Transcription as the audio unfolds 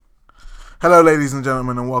Hello, ladies and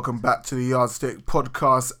gentlemen, and welcome back to the Yardstick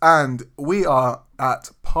podcast. And we are at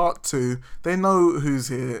part 2. They know who's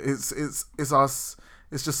here. It's us.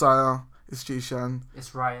 It's Josiah. It's Jishan.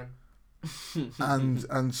 It's Ryan.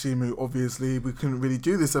 and Shimu. Obviously, we couldn't really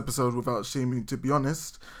do this episode without Shimu, to be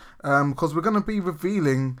honest, because we're going to be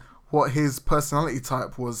revealing what his personality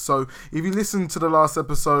type was. So if you listen to the last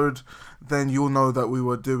episode, then you'll know that we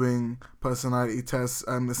were doing personality tests.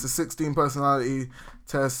 It's a 16 personality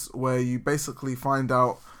test where you basically find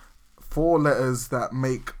out 4 letters that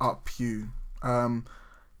make up you.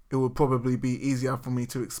 It would probably be easier for me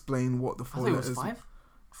to explain what the 4 letters. I think it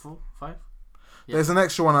was 5. Yeah. There's an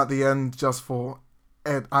extra one at the end just for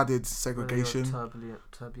added segregation.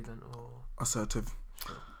 Turbulent or assertive.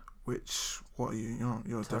 Sure. Which, what are you?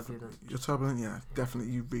 You're turbulent. You're turbulent, yeah,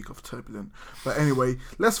 definitely. You reek of turbulent. But anyway,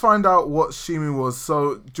 let's find out what Shimu was.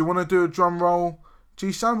 So, do you want to do a drum roll?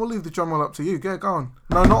 Jishan, we'll leave the drum roll up to you. Go on.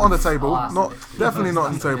 No, not on the table. Definitely not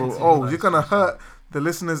on the table. Oh, you're gonna hurt the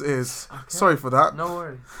listeners' ears. Okay. Sorry for that. No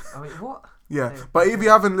worries. I mean, what? Yeah, but if you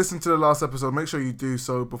haven't listened to the last episode, make sure you do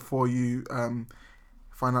so before you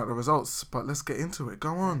find out the results. But let's get into it.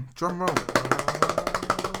 Go on, drum roll.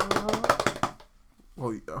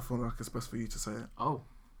 Well, I feel like it's best for you to say it. Oh,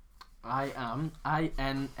 I am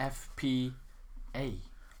INFPA.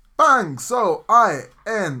 Bang! So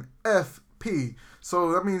INFP.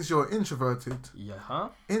 So that means you're introverted. Yeah.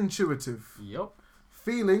 Intuitive. Yep.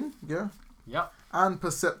 Feeling. Yeah. Yep. And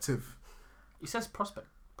perceptive. It says prospecting.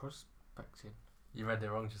 You read it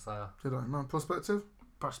wrong, Josiah. Did I? No, prospective?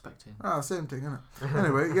 Prospecting. Same thing, isn't it?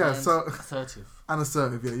 Anyway, yeah, so... Assertive. And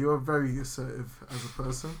assertive, yeah. You are very assertive as a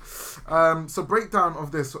person. So breakdown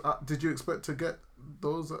of this. Did you expect to get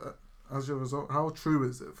those as your result? How true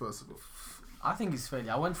is it, first of all? I think it's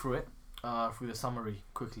fairly... I went through it, through the summary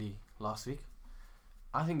quickly last week.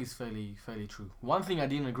 I think it's fairly true. One thing I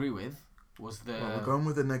didn't agree with was the... Well, we're going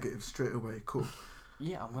with the negative straight away. Cool.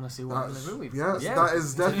 Yeah, I'm going to say what I didn't agree with. Yes, yeah. That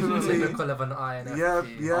is definitely... typical of an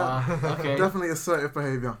INFP. Yeah. Okay. Definitely assertive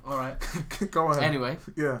behaviour. All right. Go ahead. Anyway.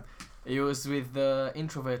 Yeah. It was with the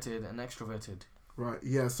introverted and extroverted. Right,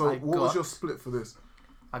 yeah. So what was your split for this?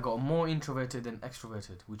 I got more introverted than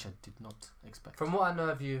extroverted, which I did not expect. From what I know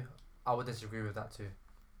of you, I would disagree with that too.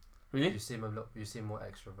 Really? You seem more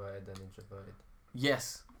extroverted than introverted.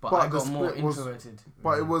 Yes, but I got more introverted.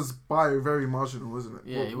 But it was very marginal, wasn't it?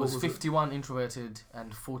 Yeah, it was 51 introverted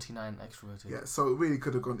and 49 extroverted. Yeah, so it really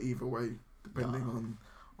could have gone either way, depending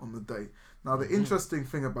on the day. Now, the interesting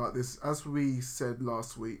thing about this, as we said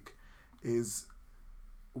last week, is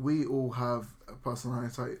we all have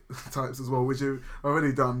personality types as well, which you've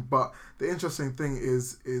already done. But the interesting thing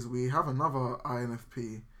is we have another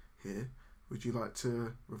INFP here. Would you like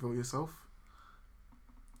to reveal yourself?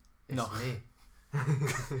 It's me.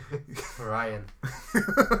 Ryan.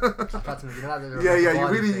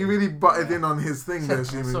 You really butted in on his thing there,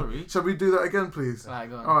 Shimi. Sorry. Shall we do that again, please? Alright,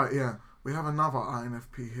 go on. Alright, yeah. We have another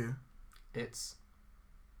INFP here. It's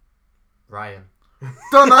Ryan.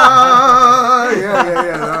 Ta-da!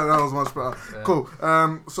 Yeah. That was much better. Yeah. Cool.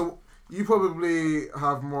 So you probably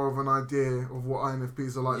have more of an idea of what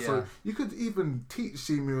INFPs are like. Yeah. So you could even teach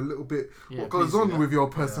Shimu a little bit what goes on with your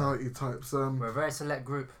personality types. We're a very select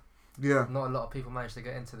group. Yeah. Not a lot of people manage to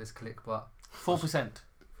get into this clique, but 4%.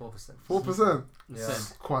 4%. Yeah.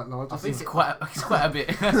 It's quite large. I think it's quite a bit.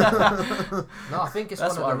 No, I think it's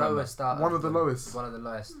one of the lowest. One of the lowest. One of the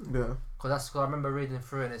lowest. Yeah. Because I remember reading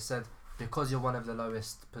through and it said because you're one of the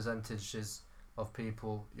lowest percentages of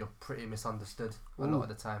people, you're pretty misunderstood a lot of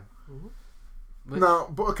the time. Mm-hmm. Now,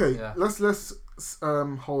 but okay, let's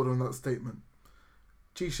hold on that statement.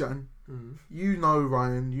 Jishan, you know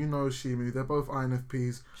Ryan, you know Shimu, they're both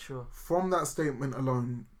INFPs. Sure. From that statement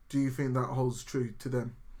alone, do you think that holds true to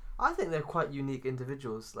them? I think they're quite unique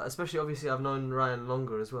individuals. Like, especially, obviously, I've known Ryan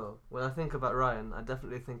longer as well. When I think about Ryan, I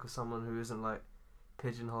definitely think of someone who isn't like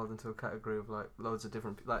pigeonholed into a category of like loads of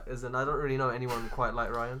different I don't really know anyone quite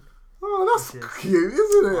like Ryan. Oh, that's cute,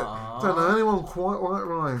 isn't it? Aww. Don't know anyone quite like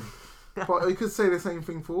Ryan. But you could say the same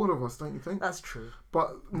thing for all of us, don't you think? That's true.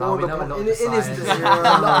 But no, we know a lot of science. A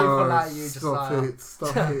lot of people like you.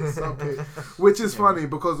 Stop it. Which is funny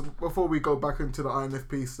because before we go back into the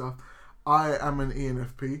INFP stuff, I am an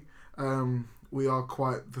ENFP. We are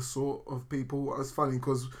quite the sort of people. It's funny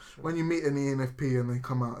because when you meet an ENFP and they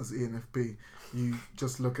come out as ENFP, you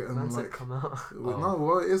just look at them like... come out? No,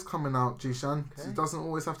 well, it is coming out, Jishan. Okay. It doesn't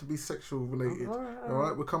always have to be sexual related. All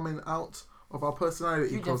right? We're coming out of our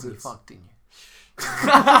personality closets. You definitely fucked, didn't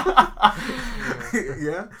you?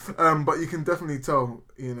 Yeah. But you can definitely tell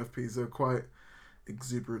ENFPs are quite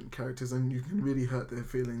exuberant characters and you can really hurt their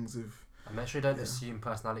feelings if... And make sure you don't assume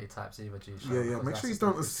personality types either, G. Yeah. Make sure you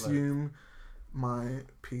don't assume... my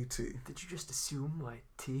PT. Did you just assume my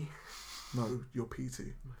T? No, your PT.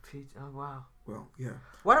 My PT. Oh wow. Well, yeah.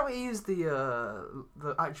 Why don't we use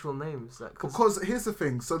the actual names? Like, Because here's the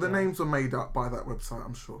thing. So the Yeah. names were made up by that website,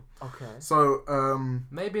 I'm sure. okay. So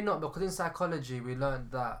Maybe not, because in psychology we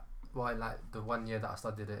learned that, well, like the 1 year that I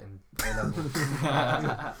studied it in A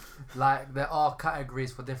level, like there are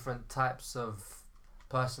categories for different types of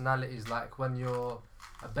personalities. Like when you're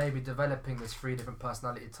a baby developing, there's 3 different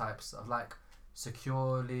personality types of like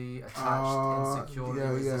securely attached, insecurely yeah,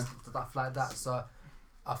 resistant, stuff like that. So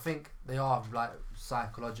I think they are like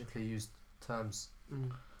psychologically used terms.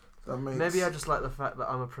 that makes Maybe I just like the fact that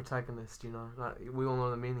I'm a protagonist. You know, like we all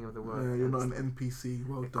know the meaning of the word. Yeah, you're not an NPC.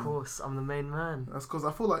 Well Of done. course, I'm the main man. That's because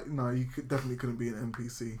I feel like you definitely couldn't be an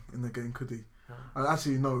NPC in the game, could he? No. And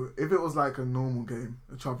actually, no. If it was like a normal game,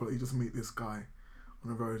 a traveler, you just meet this guy on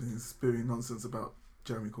the road and he's spewing nonsense about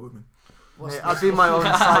Jeremy Corbyn. What's Mate, the- I'll be my own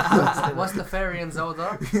side quest. innit? What's the fairy in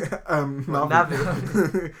Zelda? Yeah, What, Navi.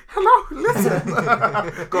 Navi? Hello,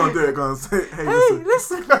 listen. Go on, do it. Go on, say, hey, Hey,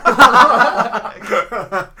 listen. listen.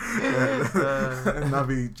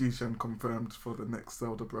 Navi G-Shen confirmed for the next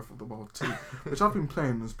Zelda Breath of the Wild 2, which I've been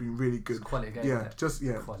playing and has been really It's good. a quality game. Yeah, Isn't it? just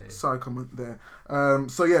Quality. side comment there.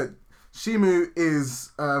 So yeah, Shimu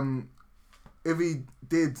is if he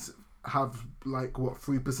did have like what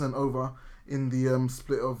 3% over in the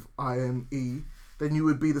split of I and E, then you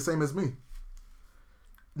would be the same as me.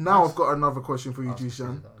 Now Nice. I've got another question for I you, was confused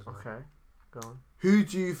G-Shan. with that as well. Okay, go on. Who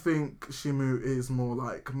do you think Shimu is more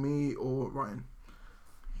like, me or Ryan?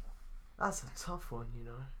 That's a tough one, you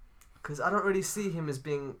know, because I don't really see him as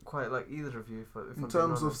being quite like either of you. If In I'm being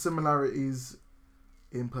terms of honest. similarities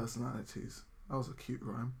in personalities. That was a cute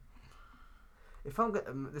rhyme. If I'm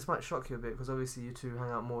this might shock you a bit because obviously you two hang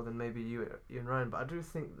out more than maybe you and Ryan, but I do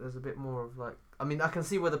think there's a bit more of like. I mean, I can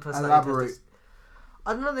see where the personality. Elaborate.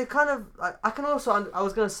 I don't know. They kind of. I can also. I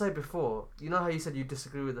was gonna say before. You know how you said you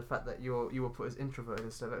disagree with the fact that you were put as introverted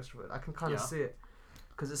instead of extroverted. I can kind of Yeah. see it,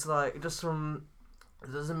 because it's like just from.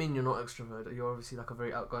 It doesn't mean you're not extroverted. You're obviously like a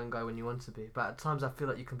very outgoing guy when you want to be, but at times I feel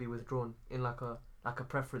like you can be withdrawn in like a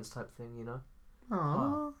preference type thing. You know.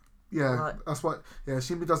 Aww. Yeah, Like- that's what. Yeah,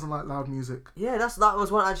 Shimu doesn't like loud music. Yeah, that was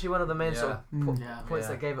one of the main sort of Mm. Yeah. points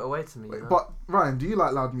Yeah. that gave it away to me. Wait, you know? but Ryan, do you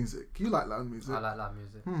like loud music? You like loud music? I like loud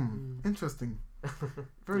music. Interesting.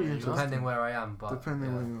 Very Yeah, you interesting. Depending where I am, but Depending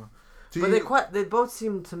yeah. where you are. Do But you, they both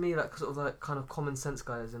seem to me like sort of like kind of common sense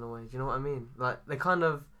guys in a way. Do you know what I mean? Like they kind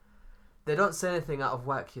of, they don't say anything out of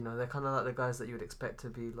whack. You know, they're kind of like the guys that you would expect to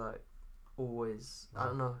be like always. I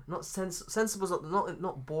don't know, not sensible's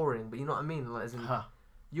not boring, but you know what I mean. Like as in Huh.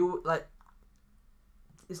 you like,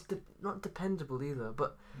 it's not dependable either.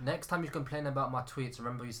 But Next time you complain about my tweets,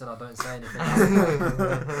 remember you said I don't say anything.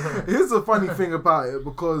 Here's the funny thing about it,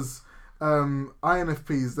 because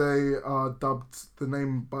INFPs, they are dubbed the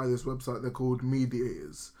name by this website. They're called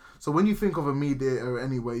mediators. So when you think of a mediator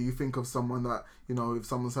anyway, you think of someone that, you know, if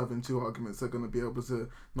someone's having 2 arguments, they're going to be able to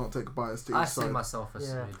not take a bias to each I see side. myself as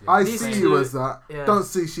Yeah. media. I These see two- you as that. yeah. Don't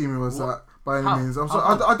see Shimu as What? that by any How? means. I'm How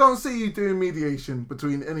sorry. come? I don't see you doing mediation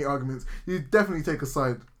between any arguments. You definitely take a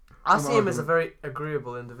side. I An see him as a argument. very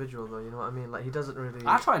agreeable individual, though. You know what I mean? Like he doesn't really.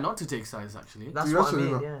 I try not to take sides actually. That's Do you what I actually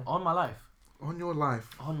mean. not? Yeah. On my life. On your life.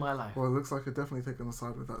 On my life. Well, it looks like you're definitely taking a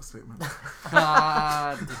side with that statement.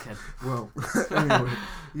 Dickhead. Well, anyway,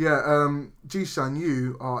 yeah. G-Shan,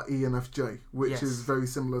 you are ENFJ, which Yes. is very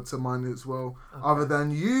similar to mine as well. Okay. Other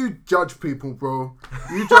than you judge people, bro.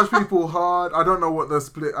 You judge people hard. I don't know what the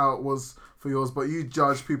split out was for yours, but you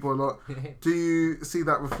judge people a lot. Do you see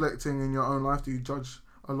that reflecting in your own life? Do you judge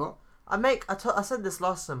a lot? I said this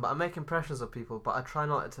last time, but I make impressions of people, but I try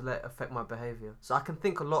not to let it affect my behaviour. So I can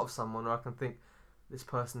think a lot of someone, or I can think this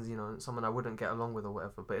person's, you know, someone I wouldn't get along with or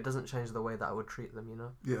whatever, but it doesn't change the way that I would treat them, you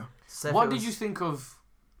know? Yeah. So if What it did was- you think of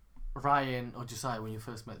Ryan or Josiah when you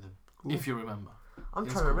first met them? Ooh. If you remember. I'm in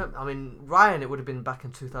trying to school? remember. I mean, Ryan, it would have been back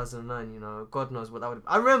in 2009, you know, God knows what that would have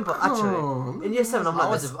I remember, actually, Oh, in year 7, I'm I like,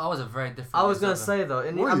 was this- I was a very different. I was going to observer. say,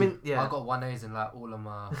 though, Were I you? mean, yeah. I got 1As in like all of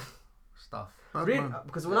my stuff. bad Really? man.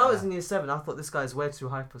 Because when I was Yeah. in year 7, I thought this guy's way too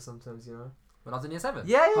hyper sometimes, you know? When I was in year 7.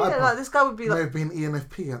 Yeah, Hyper. like, this guy would be May like, have been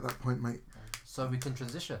ENFP at that point, mate. So we can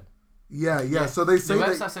transition. Yeah. Yeah. So they The say that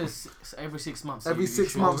website says every 6 months. every you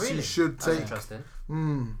 6 should- months Oh, you really? should That's take. interesting.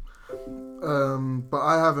 But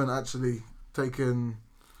I haven't actually taken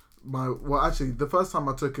actually the first time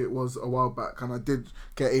I took it was a while back, and I did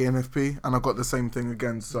get ENFP, and I got the same thing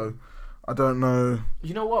again. So I don't know.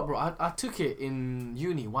 You know what, bro? I took it in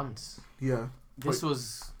uni once. Yeah, This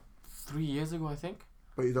was 3 years ago, I think.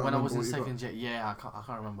 but you don't When I remember was in what you got. second year. Yeah, I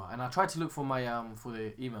can't remember. And I tried to look for my for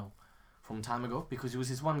the email from time ago, because it was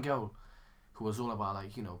this one girl. who was all about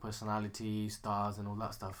like, you know, personality, stars, and all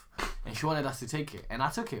that stuff. And she wanted us to take it, and I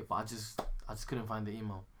took it, but I just couldn't find the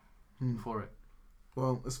email for it.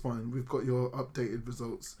 Well, it's fine. We've got your updated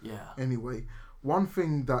results. Yeah. Anyway, one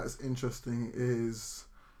thing that's interesting is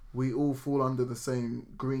we all fall under the same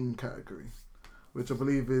green category, which I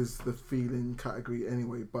believe is the feeling category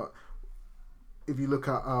anyway. But if you look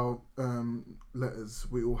at our letters,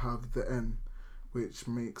 we all have the N, which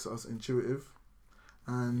makes us intuitive.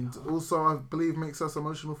 And also, I believe, makes us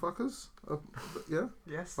emotional fuckers. Yeah?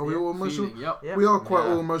 Yes. Are we all emotional? Feeling, yep. We are quite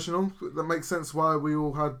all emotional. That makes sense why we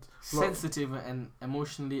all had... Sensitive and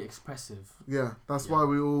emotionally expressive. Yeah, that's why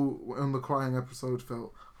we all, on the crying episode,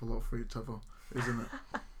 felt a lot for each other, isn't it?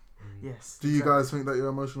 Yes. Do you guys think that you're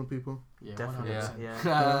emotional people? Yeah, Definitely. 100%.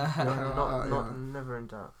 Yeah. Never in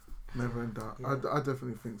doubt. Never in doubt. Yeah. I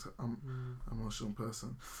definitely think I'm an emotional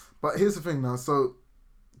person. But here's the thing now. So,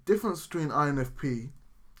 difference between INFP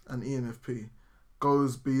and ENFP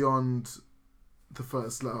goes beyond the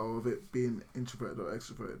first letter of it being introverted or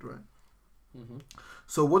extroverted, right? Mm-hmm.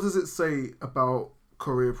 So what does it say about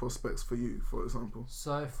career prospects for you, for example?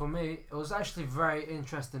 So for me, it was actually very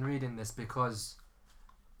interesting reading this because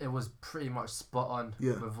it was pretty much spot on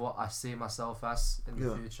with what I see myself as in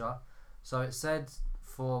the future. So it said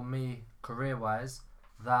for me, career-wise,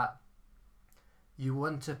 that you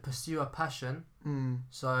want to pursue a passion.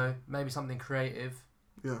 So maybe something creative.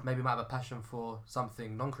 Yeah. Maybe you might have a passion for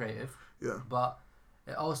something non-creative. Yeah. But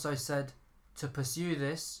it also said to pursue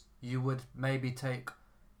this, you would maybe take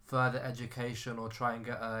further education or try and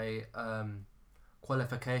get a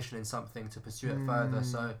qualification in something to pursue it further.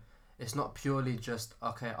 So it's not purely just,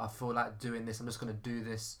 okay, I feel like doing this, I'm just going to do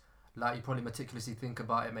this. Like, you probably meticulously think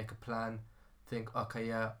about it, make a plan, think, okay,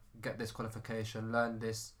 yeah, get this qualification, learn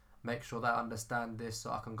this, make sure that I understand this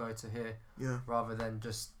so I can go to here. Yeah. Rather than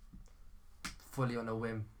just fully on a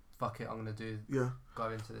whim, fuck it, I'm going to go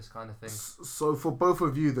into this kind of thing. So for both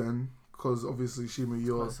of you then, because obviously Shima,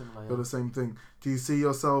 you're the same thing, do you see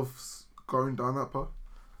yourselves going down that path?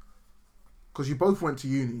 Because you both went to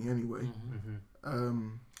uni anyway.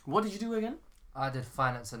 What did you do again? I did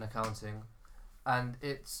finance and accounting, and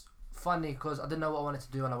it's funny because I didn't know what I wanted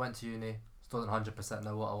to do when I went to uni. Still don't 100%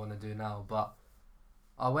 know what I want to do now, but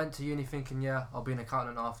I went to uni thinking, yeah, I'll be an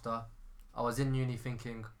accountant after. I was in uni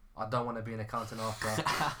thinking, I don't want to be an accountant after.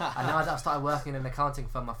 And now that I've started working in an accounting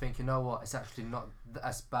firm, I think, you know what, it's actually not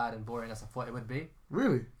as bad and boring as I thought it would be.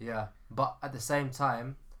 Really? Yeah. But at the same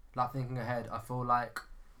time, like thinking ahead, I feel like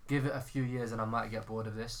give it a few years and I might get bored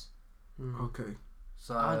of this. Okay.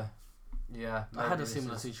 So, yeah. I had a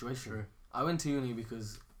similar situation. True. I went to uni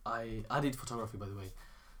because I did photography, by the way.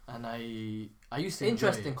 And I used to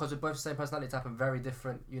interesting because we're both the same personality type and very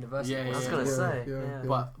different universities. Yeah, I was gonna say.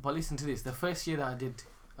 But listen to this. The first year that I did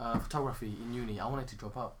photography in uni, I wanted to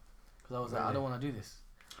drop out because I was like, I don't want to do this.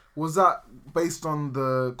 Was that based on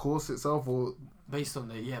the course itself, or based on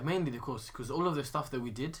mainly the course? Because all of the stuff that we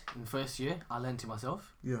did in first year, I learned to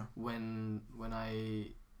myself. Yeah. When I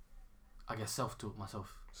guess self-taught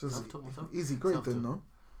myself. Self-taught myself. Easy grade then, no?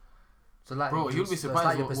 So like, bro, you'll be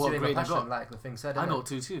surprised what grade I got. Like the thing said. I got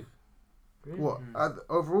 2.2. Really? What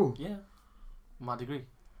overall? Yeah, my degree.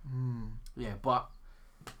 Yeah, but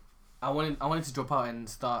I wanted to drop out and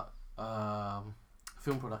start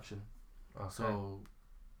film production. Okay. So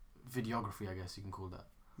videography, I guess you can call that.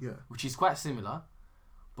 Yeah. Which is quite similar,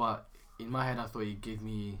 but in my head I thought it gave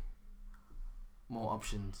me more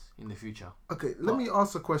options in the future. Okay, let me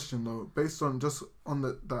ask a question though, based on just on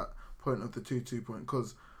that point of the 2.2 point,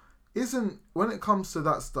 because when it comes to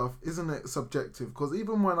that stuff, isn't it subjective? Because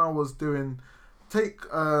even when I was take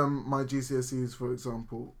my GCSEs for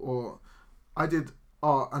example, or I did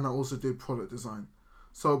art and I also did product design.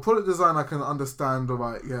 So product design I can understand,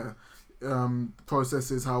 alright,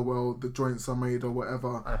 processes, how well the joints are made or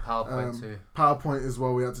whatever. And PowerPoint too. PowerPoint as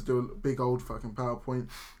well, we had to do a big old fucking PowerPoint.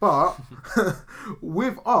 But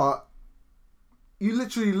with art, you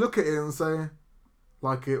literally look at it and say,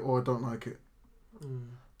 like it or don't like it.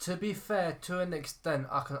 To be fair, to an extent,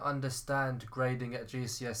 I can understand grading at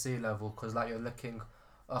GCSE level because, like, you're looking,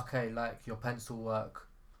 okay, like your pencil work,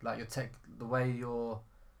 like the way your,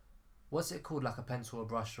 what's it called, like a pencil or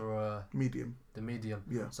brush or a medium. The medium.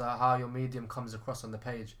 Yeah. So how your medium comes across on the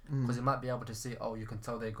page, because you might be able to see, you can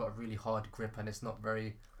tell they've got a really hard grip and it's not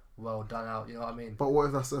very well done out. You know what I mean? But what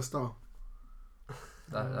if that's their style?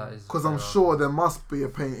 That is. Because I'm sure there must be a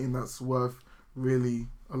painting that's worth really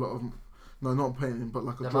a lot of. No, not a painting, but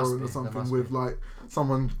like a drawing or something with like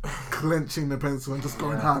someone clenching the pencil and just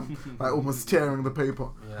going hand, like almost tearing the paper.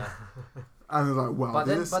 Yeah. And it's like, wow. But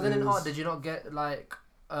then in art, did you not get like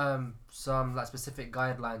some like specific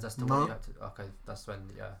guidelines as to No. what you have to? Okay, that's when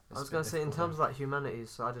I was gonna say in terms of like humanities,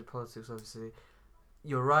 so I did politics obviously.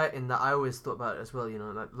 You're right in that I always thought about it as well. You know,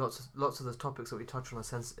 like lots of the topics that we touch on are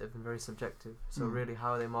sensitive and very subjective. So really,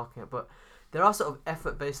 how are they marking it? But there are sort of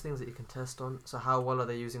effort-based things that you can test on. So how well are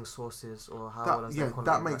they using sources, or how well is their quality?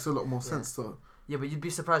 That makes a lot more sense though. Yeah, but you'd be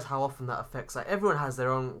surprised how often that affects. Like everyone has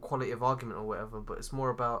their own quality of argument or whatever, but it's more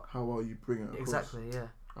about How well you bring it across. exactly. Yeah.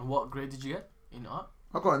 And what grade did you get in art?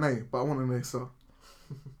 I got an A, but I want an A star.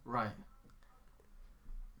 Right.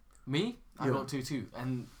 Me? I Yeah. got 2-2,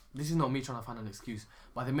 and this is not me trying to find an excuse,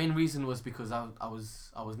 but the main reason was because I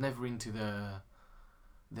was never into the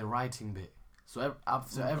writing bit. So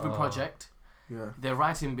after every project, Yeah. the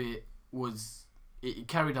writing bit was it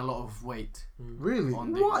carried a lot of weight. Really?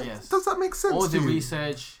 On the- What? yes. Does that make sense All to the you?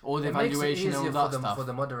 research, all the It makes it evaluation, all easier that for them stuff. for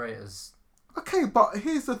the moderators. Okay, but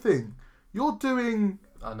here's the thing. You're doing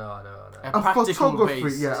I know. A a practical photography,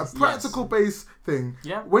 based, a yes. practical based thing.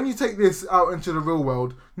 Yeah. When you take this out into the real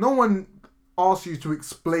world, no one asks you to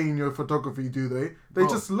explain your photography, do they? They Bro,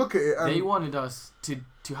 just look at it and They wanted us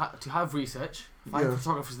to have research, find Yeah.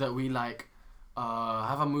 photographers that we like,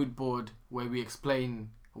 have a mood board where we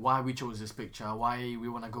explain why we chose this picture, why we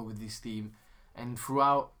want to go with this theme, and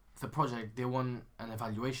throughout the project they want an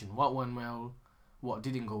evaluation. What went well, what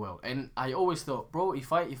didn't go well. And I always thought, bro,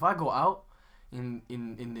 if I go out in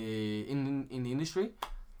the industry,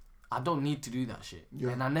 I don't need to do that shit.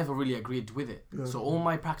 Yeah. And I never really agreed with it. Yeah. So all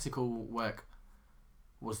my practical work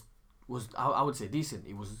was I would say decent.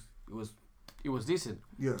 It was decent.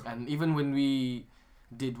 yeah, And even when we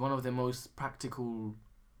did one of the most practical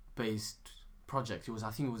based projects,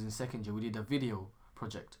 I think it was in second year, we did a video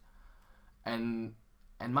project. And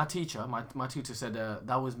my teacher, my tutor said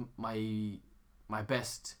that was my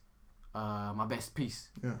best piece.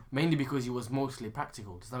 yeah, Mainly because it was mostly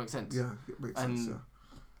practical. Does that make sense? yeah. It makes sense. Yeah.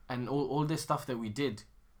 And all this stuff that we did,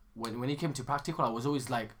 when it came to practical, I was always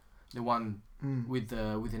like the one with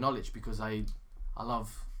the knowledge, because I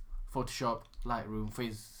love Photoshop, Lightroom,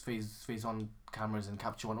 phase on cameras and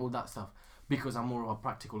Capture One, all that stuff, because I'm more of a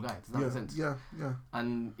practical guy. Does that make sense? Yeah, yeah.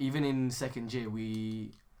 And even in second year,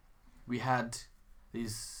 we had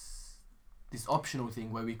this optional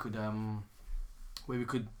thing where we could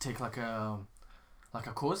take like a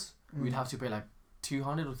course. We'd have to pay like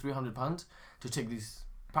 £200 or £300 to take this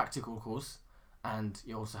practical course, and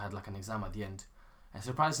it also had like an exam at the end. And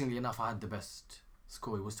surprisingly enough, I had the best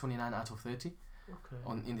score. It was 29 out of 30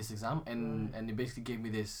 in this exam, and it basically gave me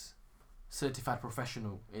this certified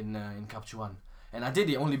professional in Capture One. And I did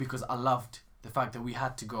it only because I loved the fact that we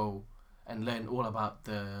had to go and learn all about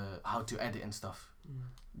how to edit and stuff.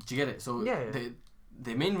 Do you get it? So Yeah.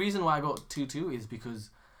 the main reason why I got 2-2 is because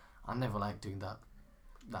I never liked doing that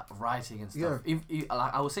writing and stuff. Yeah. If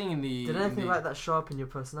like I was saying in the Did anything like that show up in your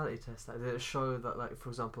personality test? Like, did it show that, like, for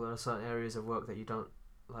example, there are certain areas of work that you don't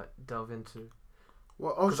like delve into?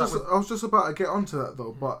 Well, I was just about to get onto that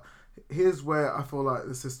though, but here's where I feel like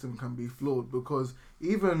the system can be flawed, because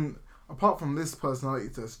even apart from this personality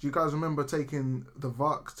test, do you guys remember taking the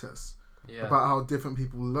VARC test about how different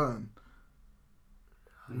people learn?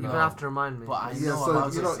 You're gonna have to remind me. But I Yeah, know so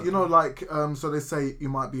about so they say you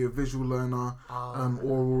might be a visual learner,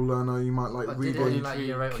 oral learner, you might like reading,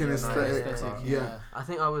 kinesthetic, yeah. I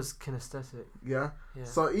think I was kinesthetic. yeah. Yeah.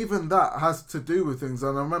 So even that has to do with things.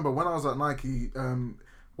 And I remember when I was at Nike,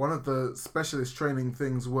 one of the specialist training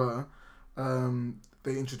things were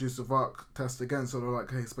they introduced the VARC test again. So they're like,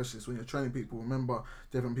 hey, specialists, when you're training people, remember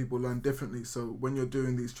different people learn differently. So when you're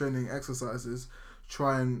doing these training exercises,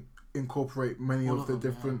 try and incorporate many All of the of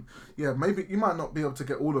them, different. Yeah, maybe you might not be able to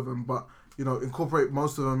get all of them, but incorporate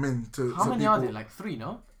most of them into. How so many people, are there? Like 3,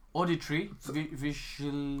 no? Auditory,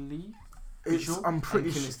 visually, visual, I'm pretty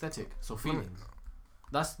and kinesthetic. So feelings.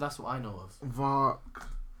 That's what I know of. VARC.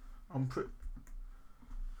 I'm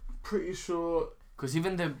pretty sure. Because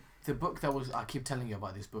even the book that was, I keep telling you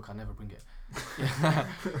about this book, I never bring it.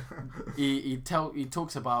 he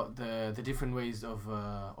talks about the different ways of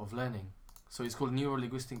learning. So it's called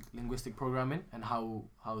neuro-linguistic programming, and how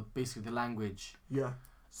basically the language. Yeah.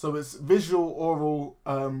 So it's visual, oral,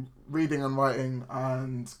 reading and writing,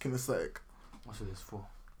 and kinesthetic. What's this for?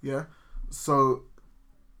 Yeah. So,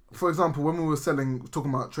 for example, when we were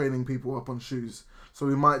talking about training people up on shoes, so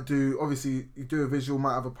we might do, obviously, you do a visual,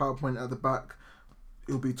 might have a PowerPoint at the back.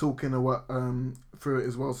 You'll be talking through it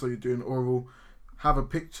as well. So you're doing oral, have a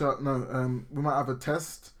picture. No, we might have a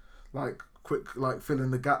test, like quick, like fill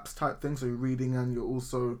in the gaps type thing. So you're reading and you're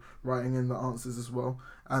also writing in the answers as well.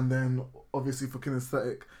 And then obviously for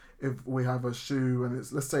kinesthetic, if we have a shoe and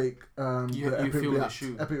it's, let's take You feel the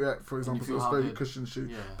shoe. Epic React, for example, so feel it's how very the- cushioned shoe.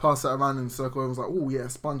 Yeah. Pass it around in a circle and was like, oh yeah,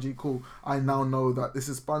 spongy, cool. I now know that this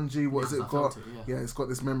is spongy. What has Because it I felt got? it, Yeah, it's got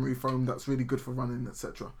this memory foam that's really good for running,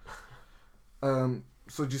 etc.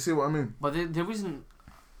 So do you see what I mean? But there isn't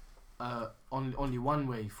only one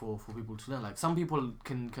way for people to learn. Like some people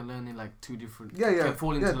can learn in like two different. Can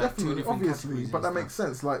fall into like two definitely, different obviously. categories But and that stuff. makes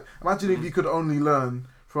sense. Like, imagine if you could only learn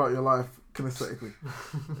throughout your life kinesthetically.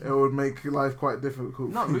 It would make life quite difficult.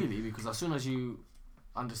 Not really, because as soon as you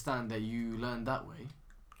understand that you learn that way.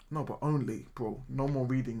 No, but only, bro. No more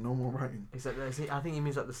reading, no more writing. Exactly. I think he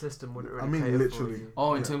means like the system wouldn't really. I mean, cater for literally. you.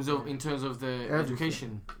 Oh, Yeah. in terms of the Everything.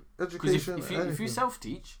 education. Because Education. if you anything.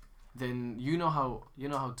 self-teach, then you know how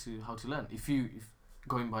to learn. If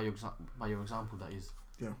going by your example, that is.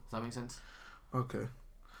 Yeah. Does that make sense? Okay.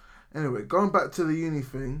 Anyway, going back to the uni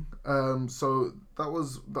thing, so that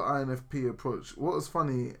was the INFP approach. What was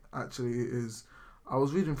funny, actually, is I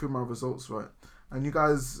was reading through my results, right? And you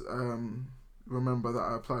guys remember that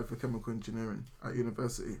I applied for chemical engineering at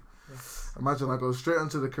university. Yes. Imagine I go straight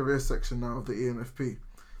onto the career section now of the ENFP.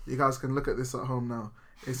 You guys can look at this at home now.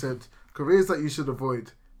 It said, careers that you should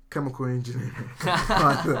avoid, chemical engineering.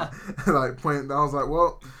 like point, I was like,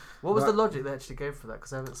 well... What was That- the logic they actually gave for that?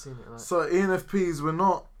 Because I haven't seen it. Like, So ENFPs,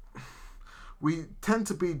 we tend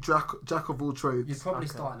to be jack of all trades. You'd probably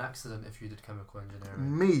Okay. start an accident if you did chemical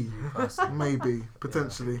engineering. Me, You personally. maybe,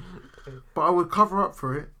 potentially. But I would cover up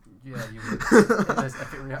for it. Yeah, you would. If there's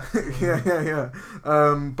epic reaction. yeah.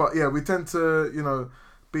 But yeah, we tend to,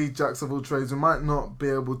 be jacks of all trades. We might not be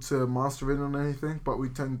able to master in on anything, but we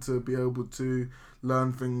tend to be able to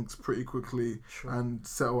learn things pretty quickly sure. and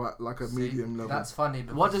settle at like a See, medium level. That's funny.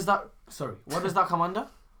 Because What does that come under?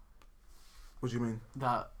 What do you mean?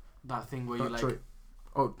 That thing where That you like trait.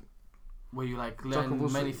 Oh, where you like Jack of all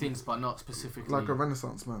learn many trades. things but not specifically. like a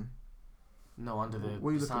Renaissance man. No, under the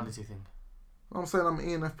What are you looking at? personality thing. I'm saying I'm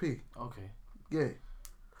ENFP. Okay. Yeah.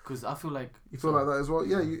 Because I feel like You feel like that as well?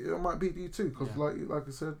 Yeah, it might be you too. Because Yeah. like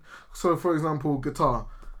I said, so for example, guitar,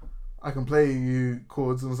 I can play you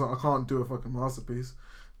chords and I can't do a fucking masterpiece.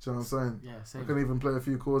 Do you know what I'm saying? Yeah, I same. can even play a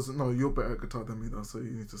few chords. No, you're better at guitar than me though, so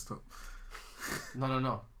you need to stop.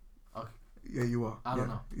 No. Yeah, you are. I don't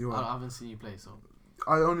know. You I are. haven't seen you play, so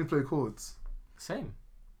I only play chords. same.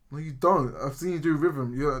 No, you don't. I've seen you do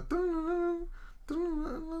rhythm. You're like,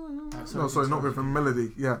 no, sorry, not rhythm,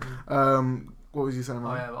 melody. Yeah. What was you saying, Oh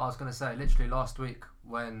man? yeah, I was gonna say literally last week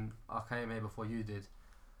when I came here before you did,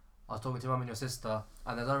 I was talking to mum and your sister,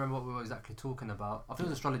 and I don't remember what we were exactly talking about. I think it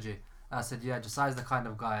was astrology. And I said, yeah, Josiah's the kind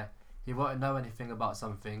of guy. He won't know anything about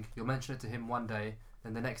something. You'll mention it to him one day,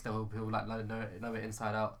 and the next day he'll like know it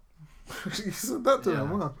inside out. You said that to him.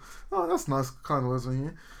 Yeah. Wow. Oh, that's nice, kind words from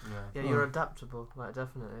you. Yeah. Yeah, you're adaptable. Like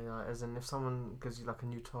definitely. Like, as in, if someone gives you like a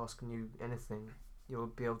new task, new anything, you'll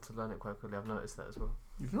be able to learn it quite quickly. I've noticed that as well.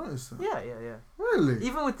 You've noticed that? Yeah. Really?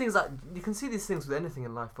 Even with things like you can see these things with anything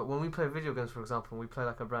in life, but when we play video games, for example, and we play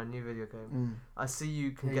like a brand new video game, I see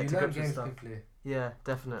you can get to grips with stuff. quickly. Yeah,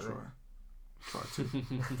 definitely. Try to.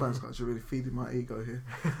 Thanks, guys. You're really feeding my ego here.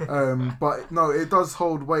 But no, it does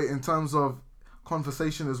hold weight in terms of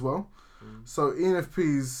conversation as well. So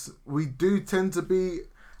ENFPs, we do tend to be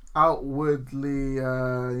outwardly,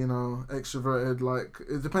 extroverted. Like,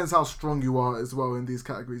 it depends how strong you are as well in these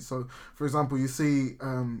categories. So, for example, you see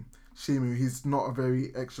Shimu, he's not a very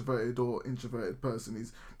extroverted or introverted person.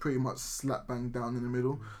 He's pretty much slap bang down in the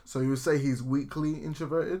middle. So you would say he's weakly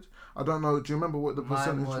introverted. I don't know. Do you remember what the Mine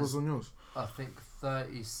percentage was was- on yours? I think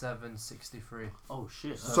 37-63. Oh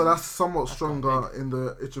shit. So that's somewhat that's stronger quite in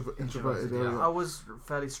the introverted Introverted, area. yeah. I was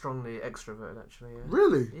fairly strongly extroverted actually. Yeah.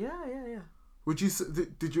 Really? Yeah. Would you?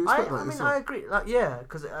 Did you I expect that mean, yourself? I agree. Like, yeah,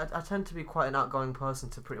 because I tend to be quite an outgoing person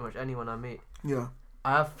to pretty much anyone I meet. Yeah.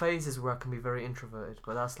 I have phases where I can be very introverted,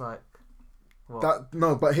 but that's like, what?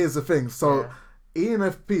 But here's the thing. So Yeah.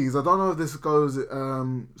 ENFPs, I don't know if this goes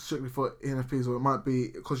strictly for ENFPs or it might be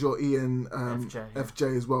because you're FJ, yeah.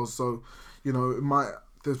 FJ as well. So, it might.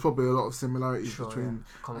 There's probably a lot of similarities Sure, between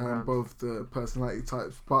Common ground. both the personality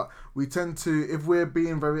types. But we tend to, if we're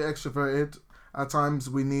being very extroverted, at times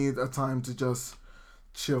we need a time to just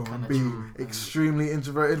chill and Kinda be chill. extremely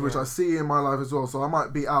introverted, which Yeah. I see in my life as well. So I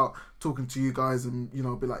might be out talking to you guys and be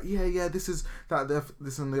like, yeah, this is that,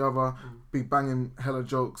 this and the other, be banging hella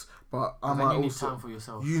jokes, but I And then might you need also time for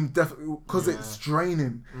yourself. you definitely because Yeah. it's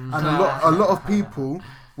draining, Mm. and a lot of people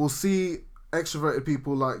will see extroverted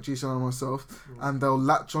people like Jishan and myself, and they'll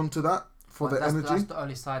latch onto that for But the that's energy. the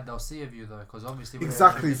only side they'll see of you though, because obviously when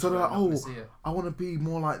Exactly, you're so they're like, not gonna oh, see it. I want to be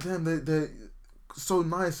more like them. They're so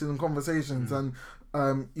nice in conversations, and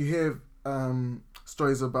you hear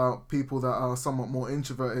stories about people that are somewhat more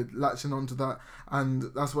introverted latching onto that, and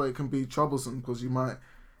that's why it can be troublesome, because you might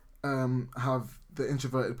have the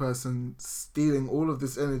introverted person stealing all of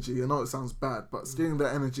this energy. I know it sounds bad, but stealing their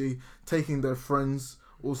energy, taking their friends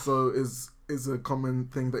also is a common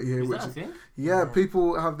thing that you hear. Is that a thing? Yeah,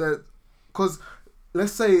 people have their, because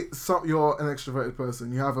let's say you're an extroverted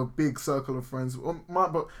person, you have a big circle of friends,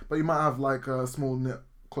 but you might have like a small knit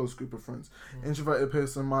close group of friends. Introverted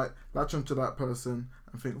person might latch onto that person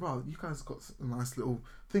and think, wow, you guys got a nice little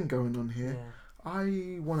thing going on here.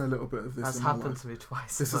 I want a little bit of this. That's happened to me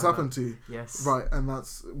twice. This has happened to you? Yes. Right, and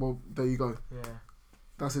that's, well, there you go. Yeah.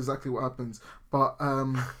 That's exactly what happens. But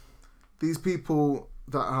these people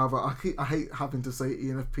that have, I hate having to say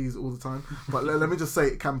ENFPs all the time, but let me just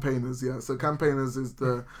say campaigners, yeah. So campaigners is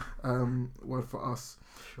the word for us.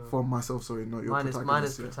 Sure. For myself, sorry, not your protagonist. Mine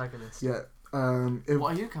is protagonist. Yeah. What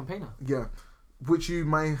are you, a campaigner? Yeah. Which you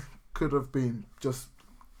could have been. Just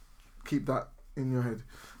keep that in your head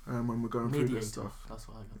when we're going through this stuff. That's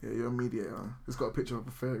what I got. Yeah, you're a mediator. It's got a picture of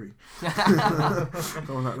a fairy.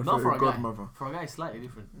 Going like the Not fairy for a godmother. guy. For a guy, it's slightly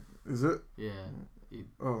different. Is it? Yeah.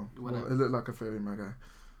 Well, it looked like a fairy, my guy.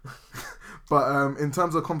 But in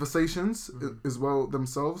terms of conversations as well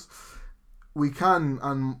themselves, we can,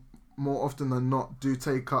 and more often than not, do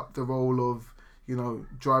take up the role of,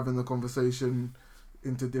 driving the conversation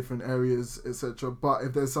into different areas, etc. But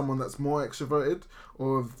if there's someone that's more extroverted,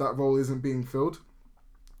 or if that role isn't being filled,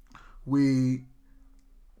 we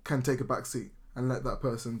can take a back seat and let that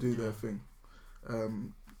person do their thing.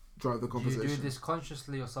 Drive the conversation. Do you do this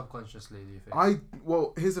consciously or subconsciously, do you think?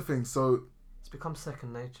 Well, here's the thing. So it's become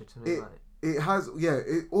second nature to me. It has,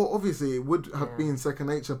 obviously it would have been second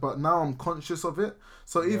nature, but now I'm conscious of it.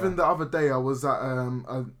 So even the other day I was at,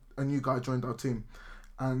 a new guy joined our team,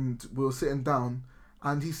 and we were sitting down,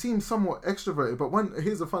 and he seemed somewhat extroverted, but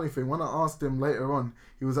here's the funny thing, when I asked him later on,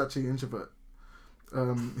 he was actually introvert.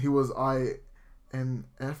 He was INFJ,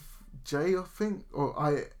 I think,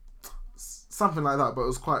 or something like that, but it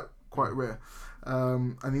was quite rare.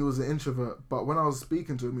 And he was an introvert, but when I was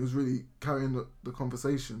speaking to him, he was really carrying the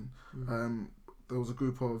conversation. There was a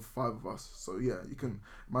group of 5 of us, so yeah, you can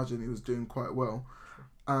imagine he was doing quite well.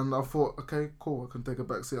 And I thought, okay, cool, I can take a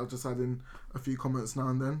back seat. I'll just add in a few comments now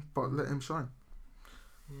and then, but let him shine.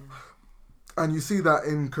 And you see that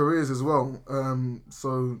in careers as well.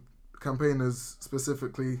 So campaigners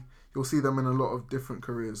specifically, you'll see them in a lot of different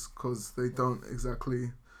careers, because they don't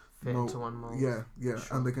exactly fit into one mold. Yeah, sure.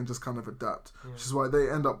 And they can just kind of adapt, which is why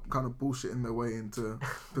they end up kind of bullshitting their way into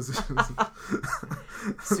positions.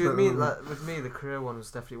 See, with me, the career one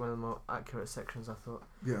was definitely one of the more accurate sections, I thought.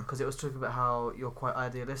 Yeah. Because it was talking about how you're quite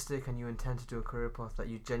idealistic and you intend to do a career path that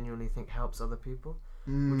you genuinely think helps other people,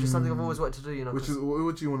 which is something I've always wanted to do. Which is,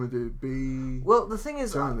 what do you want to do? Well, the thing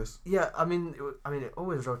is, journalist. I mean, it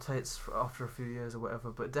always rotates after a few years or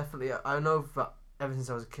whatever. But definitely, I know that ever since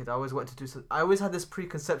I was a kid, I always wanted to do something. I always had this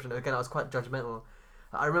preconception. Again, I was quite judgmental.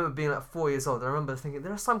 I remember being like 4 years old. And I remember thinking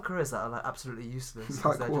there are some careers that are like absolutely useless.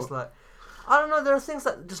 Like they're what? just like, I don't know. There are things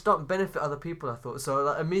that just don't benefit other people. I thought so.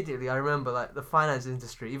 Like immediately, I remember like the finance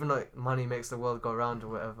industry. Even though money makes the world go round or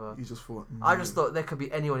whatever. You just thought. I just thought there could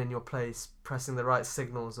be anyone in your place pressing the right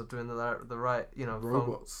signals or doing the right,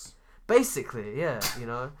 robots. Basically, yeah,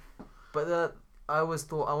 But I always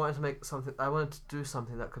thought I wanted to do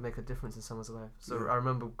something that could make a difference in someone's life. So I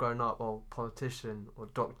remember growing up, politician or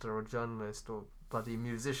doctor or journalist or bloody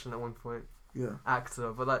musician at one point. Yeah.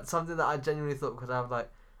 Actor, but like something that I genuinely thought could have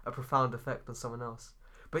like a profound effect on someone else.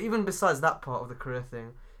 But even besides that part of the career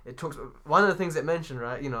thing, it talks. One of the things it mentioned,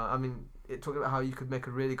 right? It talked about how you could make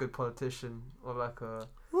a really good politician or like a.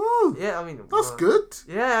 Woo! Yeah, that's good.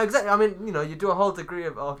 Yeah, exactly. you do a whole degree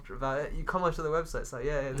about it. You come onto the website, it's like,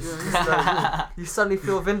 you suddenly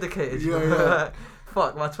feel vindicated.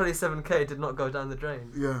 Fuck, my 27k did not go down the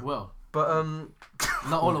drain. Yeah. Well, but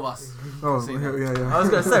not all of us. Yeah. I was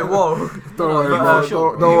gonna say, whoa. Don't worry,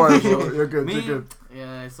 sure. don't worry. You're good. Me? You're good.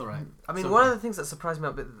 Yeah, it's alright. One of the things that surprised me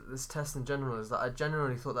about this test in general is that I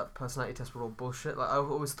genuinely thought that personality tests were all bullshit. Like I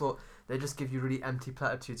always thought they just give you really empty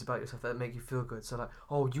platitudes about yourself that make you feel good. So like,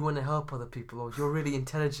 oh, you want to help other people, or you're really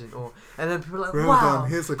intelligent, and then people are like, well wow, done.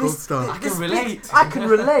 Here's a gold star. I can relate. I can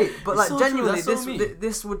relate, but like so genuinely, true,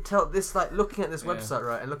 this would tell this like looking at this website,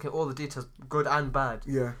 right, and looking at all the details, good and bad.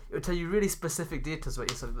 Yeah. It would tell you really specific details about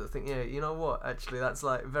yourself that think, yeah, you know what, actually, that's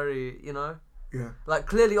like very, Yeah. Like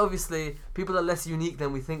clearly, obviously, people are less unique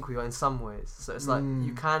than we think we are in some ways. So it's like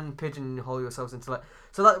you can pigeonhole yourselves into like.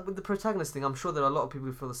 So like with the protagonist thing, I'm sure there are a lot of people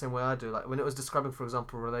who feel the same way I do. Like when it was describing, for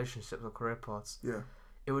example, relationships or career paths. Yeah.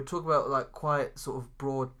 It would talk about like quite sort of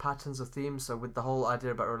broad patterns of themes. So with the whole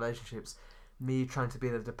idea about relationships, me trying to be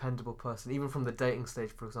the dependable person, even from the dating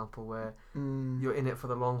stage, for example, where you're in it for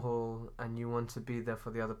the long haul and you want to be there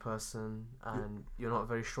for the other person, and you're not a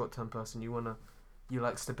very short-term person. You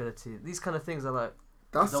like stability. These kind of things are like.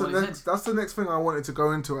 That's the next thing I wanted to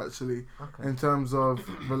go into actually, in terms of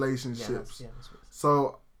relationships. That's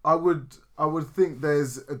so I would think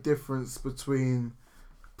there's a difference between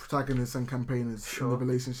protagonists and campaigners in the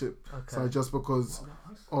relationship. So just because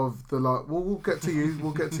of the we'll get to you.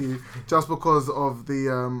 We'll get to you. Just because of the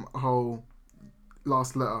whole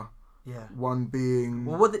last letter. Yeah. One being.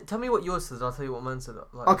 Well, tell me what yours says. I'll tell you what mine said.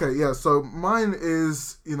 Like. Okay. Yeah. So mine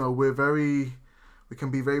is, we can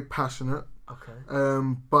be very passionate. Okay.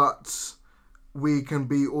 But we can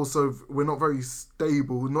be also, we're not very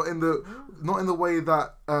stable. Not in the way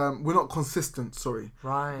that we're not consistent. Sorry.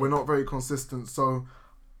 Right. We're not very consistent. So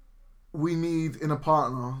we need in a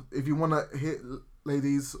partner, if you want to hit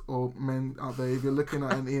ladies or men out there, if you're looking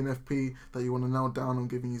at an ENFP that you want to nail down, I'm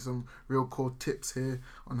giving you some real core tips here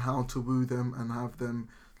on how to woo them and have them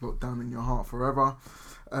locked down in your heart forever.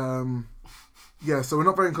 Yeah, so we're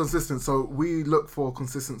not very consistent. So we look for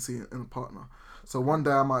consistency in a partner. So one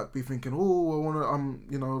day I might be thinking,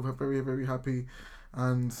 I'm very, very happy.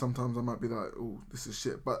 And sometimes I might be like, oh, this is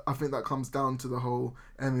shit. But I think that comes down to the whole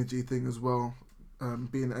energy thing as well.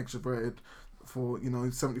 Being extroverted for,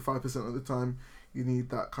 75% of the time, you need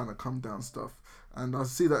that kind of come down stuff. And I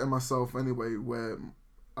see that in myself anyway, where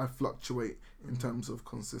I fluctuate in terms of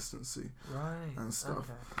consistency and stuff.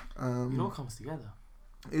 Okay. It all comes together.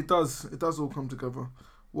 It does all come together.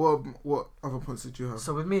 What other points did you have?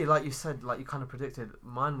 So with me, like you said, like you kind of predicted,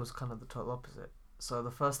 mine was kind of the total opposite. So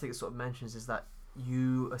the first thing it sort of mentions is that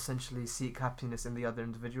you essentially seek happiness in the other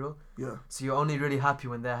individual. Yeah. So you're only really happy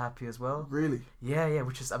when they're happy as well. Really? Yeah,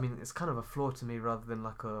 which is, it's kind of a flaw to me rather than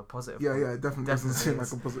like a positive. Yeah, it definitely doesn't seem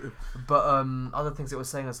like a positive. But other things it was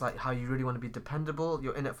saying is like how you really want to be dependable,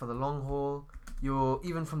 you're in it for the long haul. You're,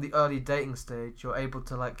 even from the early dating stage, you're able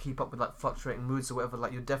to like keep up with like fluctuating moods or whatever,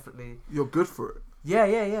 like you're good for it. Yeah.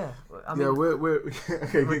 We're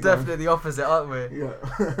okay, we're definitely the opposite, aren't we? Yeah.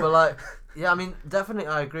 But like, definitely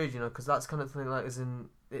I agree, because that's kind of thing like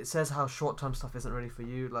it says how short-term stuff isn't really for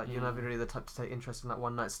you, like you're never really the type to take interest in like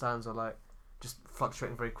one night stands or like just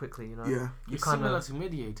fluctuating very quickly, Yeah. You're similar to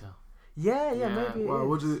Mediator. Yeah, maybe. Wow,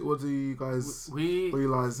 what do you guys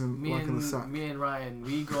realize in the sack? Me and Ryan,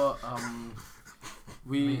 we got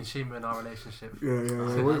me and Shima in our relationship. Yeah.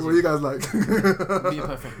 What are you guys like? Be a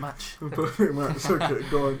perfect match. Perfect match. Okay,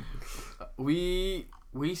 go on. We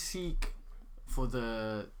seek for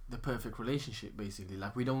the perfect relationship, basically.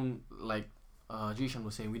 Like we don't, like Jishan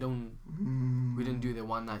was saying, we don't do the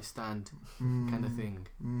one night stand kind of thing.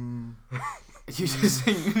 You just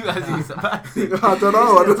saying as it's a bad thing. I don't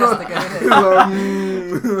know.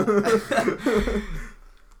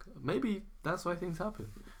 Maybe that's why things happen.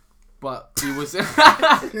 But he was I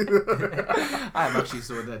am actually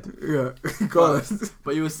so dead. Yeah, go on.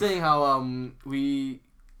 But he was saying how we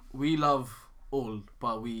love all,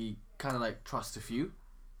 but we kind of like trust a few,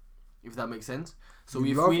 if that makes sense. So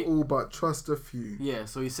we love all, but trust a few. Yeah.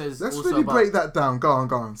 So he says. Let's also really break that down. Go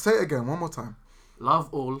on. Say it again one more time. Love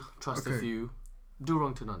all, trust a few, do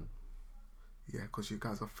wrong to none. Yeah, because you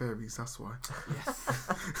guys are fairies. That's why.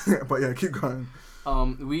 Yes. But yeah, keep going.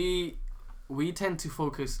 We tend to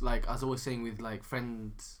focus, like as I was saying, with like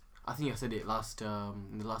friends. I think I said it in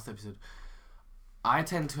the last episode. I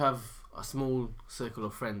tend to have a small circle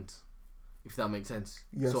of friends, if that makes sense.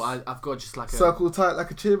 Yes. So I've got just like a circle tight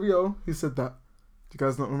like a Cheerio. Who said that? Do you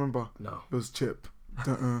guys not remember? No. It was Chip.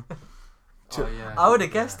 Chip. Oh, yeah. I would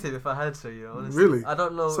have guessed it if I had to. Honestly. Really? I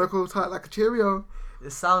don't know. Circle tight like a Cheerio.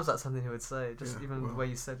 It sounds like something he would say, just even the way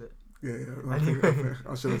you said it. Yeah.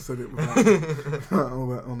 I should have said it without all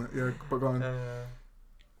that on it. Yeah, but go on.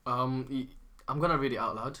 I'm gonna read it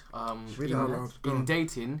out loud. Read it out loud. In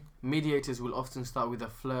dating, mediators will often start with a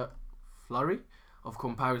flurry of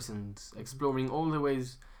comparisons, exploring all the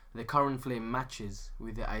ways the current flame matches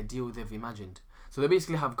with the ideal they've imagined. So they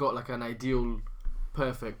basically have got like an ideal,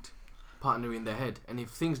 perfect partner in their head, and if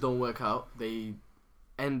things don't work out, they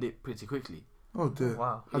end it pretty quickly. Oh dear!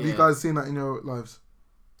 Wow. Have you guys seen that in your lives?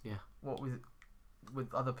 Yeah. What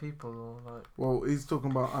with other people or like? Well, he's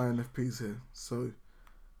talking about INFPs here, so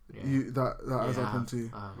that has happened to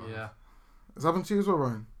you. Yeah. It's happened to you as well,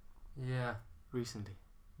 Ryan. Yeah. Recently.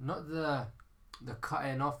 Not the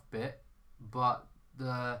cutting off bit, but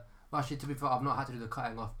actually, to be fair, I've not had to do the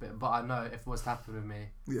cutting off bit, but I know if it was to happen with me,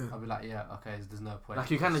 I'll be like, yeah, okay, there's no point.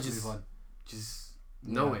 Like you kind of just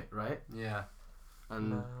know it, right? Yeah.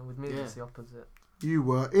 And with me, it's the opposite. You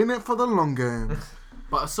were in it for the long game.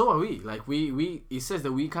 But so are we. Like we it says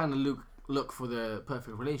that we kind of look look for the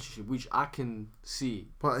perfect relationship, which I can see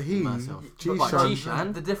But he, myself. G-Shan, But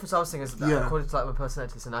G-Shan, The difference I was saying is that Yeah. according to like my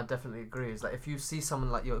personalities, and I definitely agree, is like if you see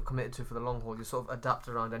someone like you're committed to for the long haul, you sort of adapt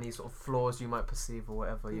around any sort of flaws you might perceive or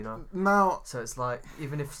whatever, you know. now, So it's like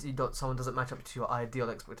even if someone doesn't match up to your ideal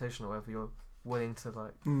expectation or whatever, you're willing to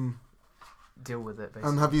like deal with it. Basically.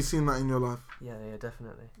 and have you seen that in your life? Yeah,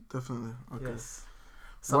 definitely. Definitely. Okay. Yes.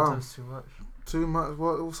 Sometimes too much. Too much.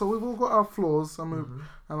 Well, so we've all got our flaws and Mhm.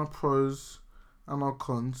 our pros and our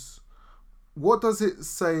cons. What does it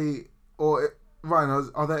say, or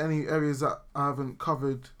Ryan, are there any areas that I haven't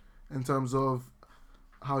covered in terms of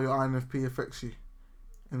how your INFP affects you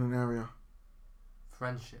in an area?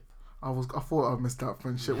 friendship. I thought I missed out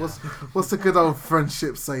friendship. Yeah. What's the good old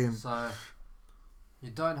friendship saying? So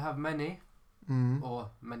you don't have many Mm. or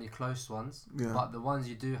many close ones, Yeah. but the ones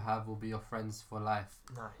you do have will be your friends for life.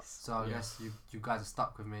 Nice. So I Yeah. guess you guys are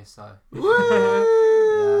stuck with me. So Woo!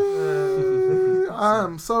 I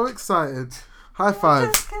am so excited. High five.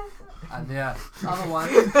 and yeah, the other one,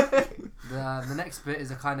 the next bit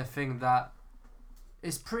is a kind of thing that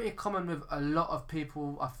is pretty common with a lot of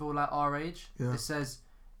people. I feel like our age. Yeah. It says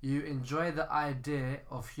you enjoy the idea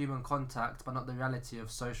of human contact, but not the reality of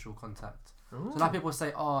social contact. So like people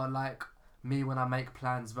say, oh, like me when I make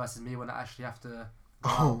plans versus me when I actually have to.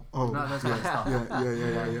 Oh, No, those kind of stuff.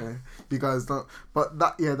 yeah. You guys don't, but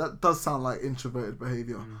that does sound like introverted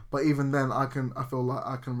behavior. But even then, I feel like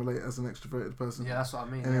I can relate as an extroverted person. Yeah, that's what I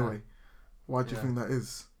mean. Anyway, why do you Yeah. think that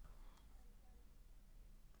is?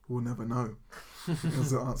 We'll never know. Is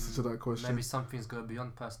the answer to that question? Maybe some things go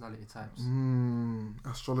beyond personality types.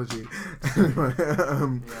 Astrology. Anyway,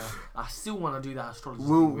 Yeah. I still want to do that astrology.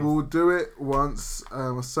 we'll do it once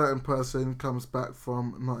a certain person comes back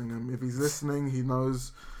from Nottingham. If he's listening, he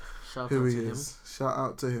knows Shout who out he to is. Shout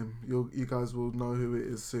out to him. You guys will know who it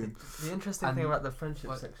is soon. The interesting And thing about the friendship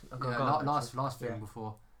what- section. Yeah, Go on, last actually. thing Yeah.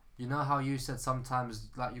 before. You know how you said sometimes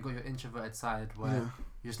like you got your introverted side where Yeah,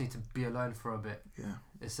 you just need to be alone for a bit. yeah.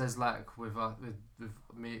 It says like with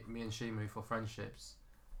me and Shimu for friendships,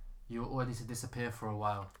 you always need to disappear for a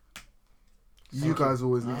while. You guys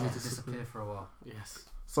always need You to need to disappear. disappear for a while. Yes.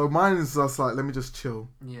 So mine is just like, let me just chill.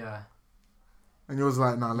 Yeah. And yours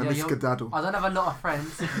like, nah, let Yeah, me you're- skedaddle. I don't have a lot of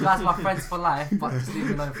friends. You guys are my friends for life, but just leave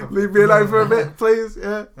me alone for a bit. Leave me alone for a bit, please.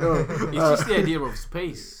 Yeah. It's just the idea of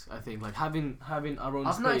space. I think like having our own.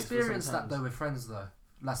 I've space not for experienced that sometimes. though with friends though.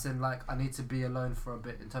 That's in like I need to be alone for a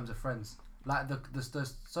bit in terms of friends. Like the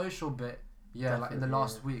social bit, yeah. Like in the Definitely,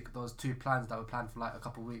 last week, there was 2 plans that were planned for like a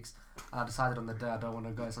couple of weeks, and I decided on the day I don't want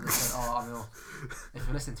to go, so I just said, "Oh, I'm ill." If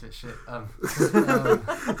you're listening to it, shit. But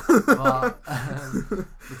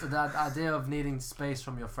the idea of needing space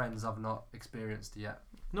from your friends, I've not experienced yet.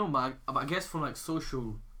 No, but I guess from like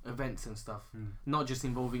social events and stuff, Hmm. not just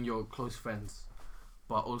involving your close friends,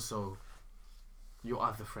 but also your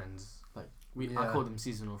other friends. Like I Yeah. call them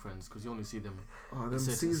seasonal friends because you only see them Oh, them It's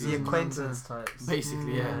a- seasons. The Mm. acquaintance types.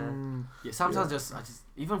 basically. Yeah. Mm. Yeah. Sometimes Yeah. I just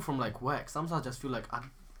even from like work. Sometimes I just feel like I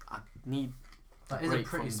need That a is a break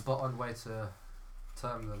pretty from spot on way to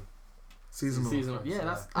term them. Seasonal. seasonal. Yeah,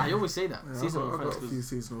 that's I always say that Yeah, seasonal I've got friends. a 'cause few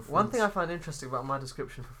seasonal friends. One thing I find interesting about my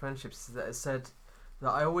description for friendships is that it said that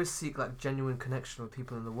I always seek like genuine connection with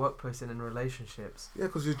people in the workplace and in relationships. Yeah,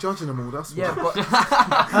 because you're judging them all. That's Yeah, why.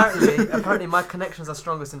 but apparently my connections are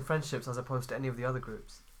strongest in friendships as opposed to any of the other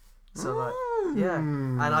groups. So like, yeah,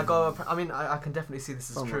 and I go. I mean, I can definitely see this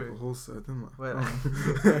is Sound like true. a horse said, didn't I? Wait,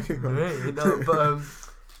 Oh. no, but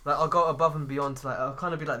like I'll go above and beyond to like I'll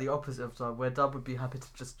kind of be like the opposite of where Dub would be happy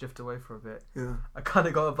to just drift away for a bit. Yeah. I kind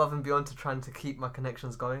of go above and beyond to trying to keep my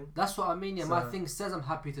connections going. That's what I mean. Yeah, my So- thing says I'm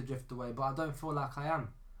happy to drift away, but I don't feel like I am.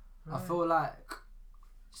 I feel like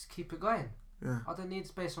just keep it going. Yeah. I don't need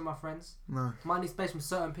space from my friends. No. I might need space from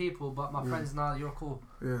certain people, but my Yeah. friends now you're cool.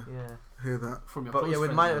 Yeah. Yeah, Hear that. from your but close yeah, with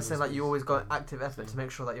friends, mine you it was saying know, like you always go active Same. effort to make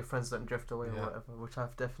sure that your friends don't drift away Yeah. or whatever, which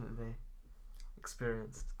I've definitely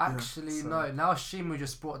experienced. Actually, So- no. Now Shimu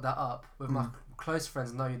just brought that up with my Mm. close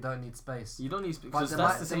friends. No, you don't need space. You don't need But because there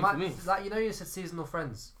that's might- the there same might- for me. Like you know, you said seasonal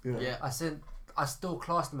friends. Yeah. Yeah. I said I still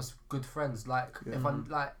class them as good friends. Like Yeah. if I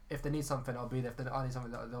like if they need something, I'll be there. If I need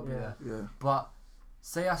something, they'll be Yeah. there. Yeah. But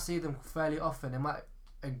say I see them fairly often, it might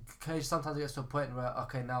occasionally sometimes it gets to a point where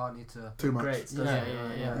okay, now I need to. Too much. Great.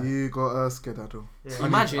 Yeah. You got a skedaddle. Yeah.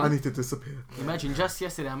 Imagine- I need to disappear. Imagine just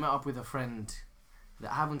yesterday I met up with a friend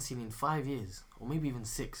that I haven't seen in 5 years or maybe even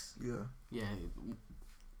 6. Yeah. Yeah,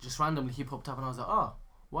 just randomly he popped up and I was like, oh,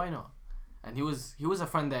 why not? And he was a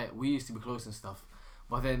friend that we used to be close and stuff,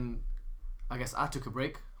 but then I guess I took a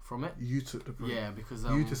break from it. You took the break. Yeah, because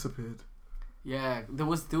You disappeared. yeah, there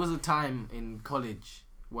was a time in college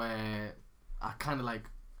where I kind of like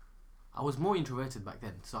I was more introverted back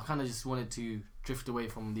then, so I kind of just wanted to drift away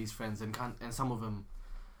from these friends, and some of them,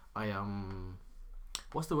 I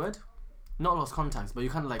what's the word? Not lost contacts, but you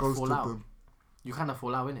kind of like Ghosted fall out. them. You kind of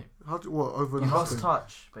fall out, innit? How do what over You lost nothing?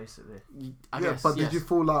 touch, basically. I Yeah, guess, but yes. did you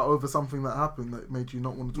fall out over something that happened that made you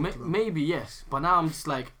not want to talk to them? Maybe yes, but now I'm just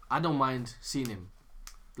like, I don't mind seeing him.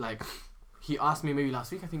 Like, he asked me maybe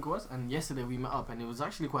last week, I think it was, and yesterday we met up, and it was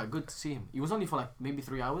actually quite good to see him. It was only for like maybe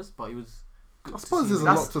 3 hours, but it was good I to suppose see there's him.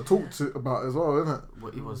 a lot to talk to about as well, isn't it?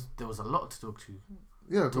 Well, there was a lot to talk to.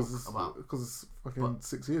 Yeah, Talk because about. it's fucking But-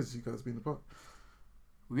 6 years you guys been apart.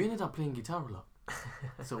 We ended up playing guitar a lot.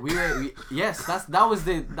 So yes, that was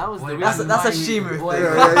the Boy, reason that's a why- Shimu Boy, thing.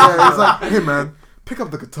 Yeah. It's like, hey man, pick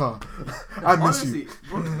up the guitar. I miss you. Honestly,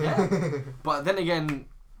 bro, yeah. But then again,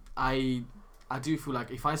 I do feel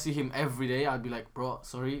like if I see him every day, I'd be like, bro,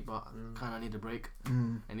 sorry, but kind of need a break.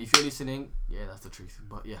 Mm. And if you're listening, yeah, that's the truth.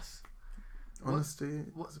 But yes, Honesty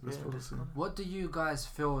What- is the best yeah, policy. What do you guys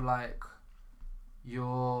feel like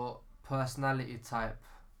your personality type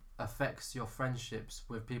affects your friendships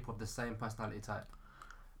with people of the same personality type?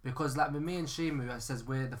 Because like with me and Shimu, it says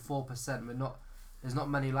we're the 4%. There's not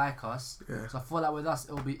many like us. Yeah, So I feel like with us,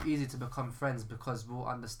 it'll be easy to become friends because we'll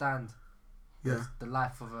understand yeah, the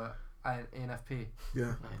life of a INFP.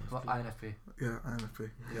 yeah, What INFP? yeah. INFP.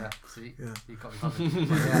 Yeah. See, Yeah. you got me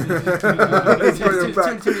covered. Let's go your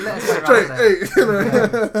back. Too many letters to write Straight there. 8. You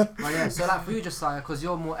know? But yeah, so like for you, Josiah, because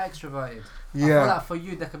you're more extroverted. I feel Yeah. like for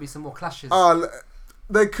you, there could be some more clashes.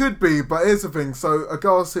 There could be, but here's the thing. So a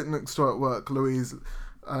girl sitting next to her at work, Louise,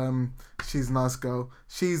 she's a nice girl.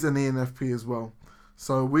 She's an ENFP as well.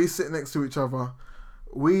 So we sit next to each other.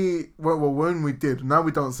 When we did, now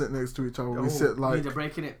we don't sit next to each other. We sit like need a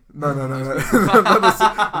break in it. no.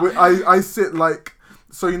 I sit like,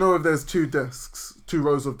 so you know if there's two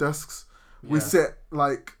rows of desks, we Yeah. sit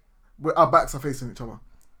like our backs are facing each other.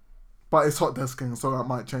 But it's hot desking, so that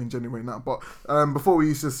might change anyway now. But before we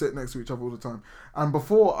used to sit next to each other all the time, and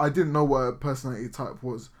before I didn't know what a personality type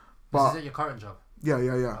was. This But is it your current job?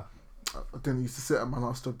 yeah. I didn't used to sit at my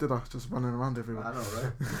last job, did I? Just running around everywhere. I know,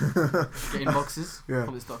 right? Getting boxes Yeah.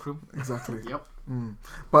 from the stockroom. Exactly. Yep.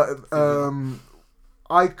 But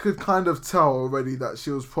I could kind of tell already that she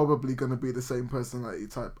was probably going to be the same personality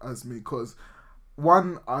type as me, because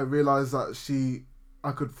one, I realised that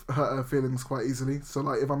I could hurt her feelings quite easily. So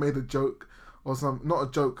like if I made a joke or something, not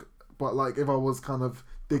a joke, but like if I was kind of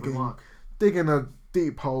digging a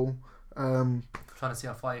deep hole, Trying to see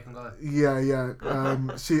how far you can go. yeah,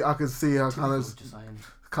 I could see her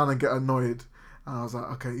kind of get annoyed, and I was like,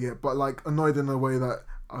 okay, yeah, but like annoyed in a way that,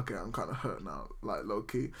 okay, I'm kind of hurt now, like low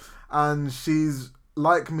key. And she's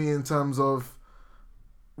like me in terms of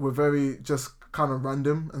we're very just kind of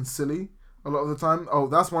random and silly a lot of the time. Oh,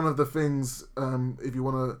 that's one of the things, if you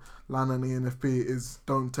want to land an ENFP, is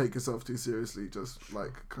don't take yourself too seriously, just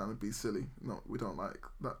like kind of be silly. No, we don't like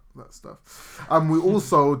that stuff. And we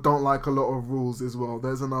also don't like a lot of rules as well.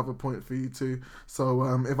 There's another point for you too. So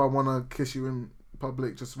if I want to kiss you in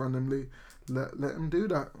public just randomly, let him do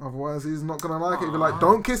that. Otherwise he's not gonna like it. He'll be like,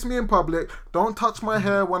 don't kiss me in public, don't touch my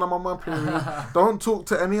hair when I'm on my period, don't talk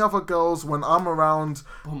to any other girls when I'm around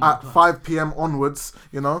at 5 p.m. onwards,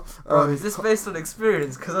 you know. Is this based on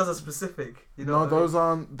experience? Because those are specific. You know No, what I mean? those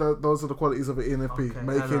aren't. Those are the qualities of an ENFP. Okay,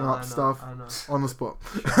 Making I know. stuff I know. on the spot.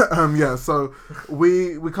 Yeah, so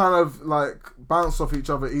we kind of like bounce off each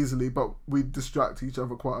other easily, but we distract each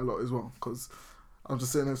other quite a lot as well. Because I'm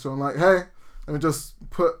just sitting next to her, I'm like, hey, let me just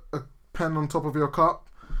put a pen on top of your cup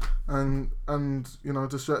and you know,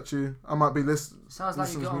 distract you. I might be Sounds like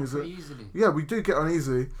you listening get to on music. pretty easily. Yeah, we do get on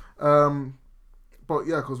easy. But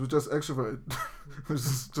yeah, because we're just extroverted. We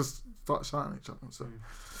just start shouting at each other. So.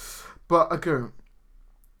 But okay,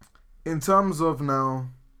 in terms of now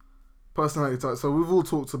personality type, so we've all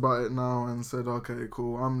talked about it now and said, okay,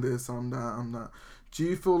 cool, I'm this, I'm that. Do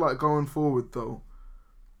you feel like going forward though,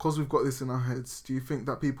 because we've got this in our heads, do you think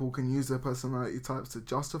that people can use their personality types to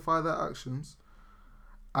justify their actions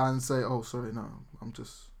and say, oh, sorry, no, I'm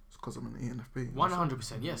just, it's because I'm an ENFP?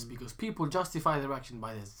 100% yes, because people justify their action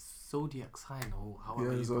by their zodiac sign or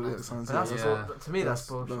however you zodiac pronounce signs. it. But that's Yeah. also, to me, that's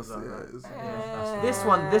bullshit. That's, though, yeah, like. it's- Yeah, This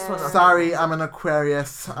one. I think- Sorry, I'm an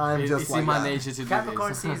Aquarius. I'm just it's like in my that. nature to do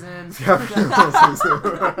Capricorn this. season.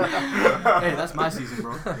 Hey, that's my season,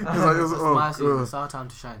 bro. It's That's like, my season. ugh, It's our time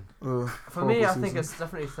to shine. For me, I think it's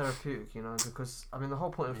definitely therapeutic, you know, because I mean the whole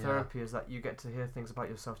point of Yeah. therapy is that you get to hear things about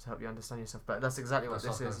yourself to help you understand yourself better. That's exactly what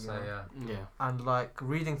That's this what I is, was you gonna know. say, Yeah. And like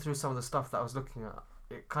reading through some of the stuff that I was looking at,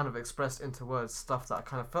 it kind of expressed into words stuff that I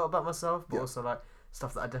kind of felt about myself, but Yeah. also like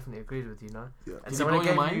stuff that I definitely agreed with, you know. Yeah. And Did so it when blow it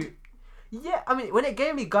your gave mind? you, Yeah, I mean, when it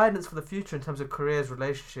gave me guidance for the future in terms of careers,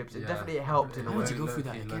 relationships, it definitely helped in a I want way. to go through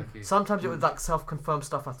that again. Sometimes it was like self-confirmed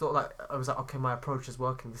stuff. I thought like I was like, okay, my approach is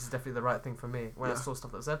working. This is definitely the right thing for me. When I saw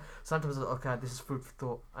stuff that was said, sometimes I was like, okay, this is food for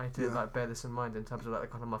thought. I need to like bear this in mind in terms of like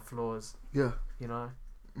kind of my flaws. Yeah, you know.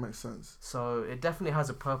 makes sense. So it definitely has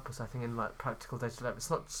a purpose. I think in like practical day-to-day life, it's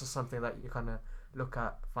not just something that you kind of look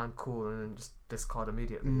at, find cool, and then just discard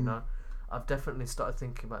immediately. You know, I've definitely started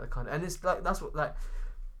thinking about the kind of, and it's like that's what like.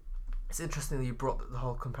 It's interesting that you brought the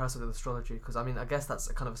whole comparison with astrology, because I mean I guess that's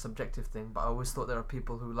a kind of a subjective thing, but I always thought there are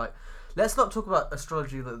people who like, let's not talk about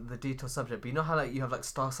astrology, the detailed subject, but you know how like you have like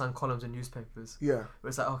star sign columns in newspapers, Yeah, where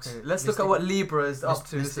it's like, okay, let's look at what Libra is up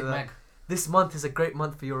to. Mystic This month is a great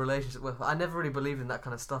month for your relationship. Well, I never really believed in that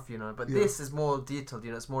kind of stuff, you know, but this is more detailed,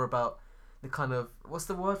 you know, it's more about the kind of, what's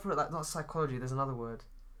the word for it, like not psychology, there's another word,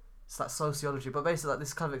 it's like sociology, but basically like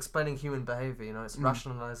this kind of explaining human behaviour, you know, it's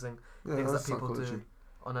rationalising things that people do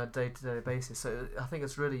on a day-to-day basis. So I think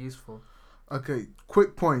it's really useful. Okay,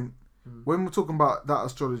 quick point. When we're talking about that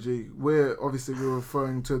astrology, we're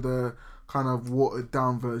referring to the kind of watered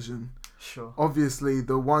down version. Sure. Obviously,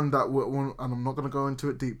 the one that and I'm not going to go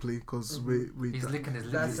into it deeply because we He's licking his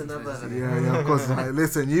lips. That's another. yeah, of course. Like,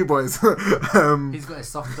 listen, you boys. He's got his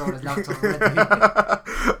soft door on his laptop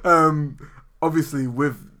already. Obviously,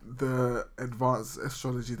 with the advanced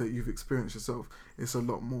astrology that you've experienced yourself, it's a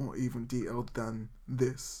lot more even detailed than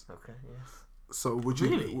this. Okay. Yes. So would you?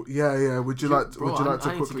 Really? Yeah. Would you like to I need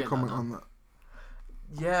to quickly get comment that on that?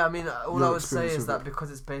 Yeah, I mean, all Your I would say experience is with that it.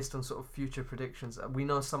 because it's based on sort of future predictions, we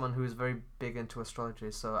know someone who is very big into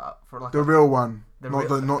astrology. So for like The real one, the not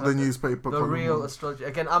real- the newspaper. the column real one. astrology.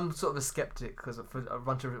 Again, I'm sort of a skeptic because for a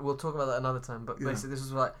bunch of we'll talk about that another time. But Yeah. basically, this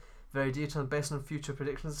was like very detailed, based on future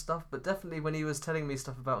predictions and stuff. But definitely, when he was telling me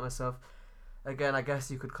stuff about myself, again, I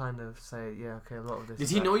guess you could kind of say, yeah, okay, a lot of this. Did is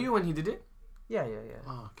he know accurate. you when he did it? Yeah.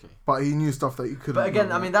 Oh, okay. But he knew stuff that you couldn't. But again,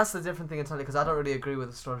 know, I mean, that's the different thing entirely because I don't really agree with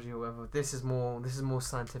astrology or whatever. This is more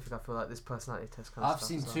scientific. I feel like this personality test kind of I've stuff.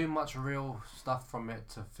 seen so. too much real stuff from it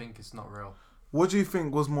to think it's not real. What do you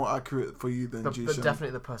think was more accurate for you than But G-Shan?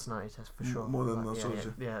 definitely the personality test for sure. More than Like, the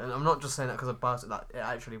astrology. Yeah, and I'm not just saying that because of bias. Like it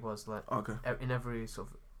actually was like Okay, in every sort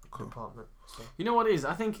of cool. department. So. You know what it is?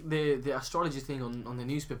 I think the astrology thing on the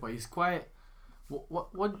newspaper is quite.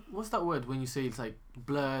 What's that word when you say it's like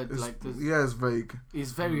blurred? It's, like it's vague.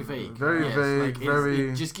 it's very vague. Very Yes, vague, like very-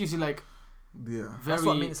 It just gives you like Yeah. very. That's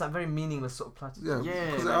what I mean. It's like very meaningless sort of platitude. Yeah, Yeah,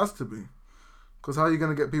 because like- it has to be. Because how are you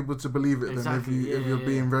going to get people to believe it Exactly. then if you're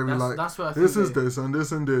being very that's where I this think is this and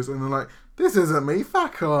this and this, and they're like, this isn't me,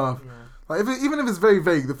 fuck off. Yeah. Like even if it's very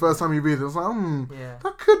vague the first time you read it, it's like, Yeah.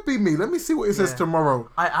 that could be me. Let me see what it says Yeah. tomorrow.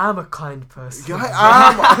 I am a kind person. Yeah,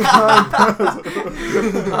 I am a kind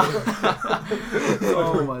person.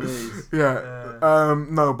 Oh my days. Yeah.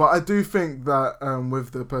 No, but I do think that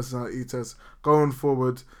with the personality test going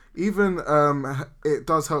forward, even it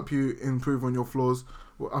does help you improve on your flaws.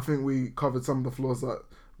 Well, I think we covered some of the flaws that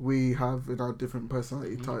we have in our different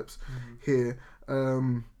personality types here.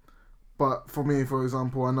 But for me, for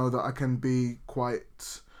example, I know that I can be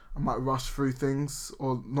quite. I might rush through things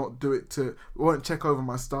or not do it I won't check over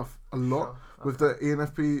my stuff a lot with the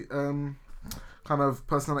ENFP kind of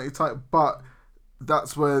personality type. But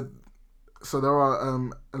that's where. So there are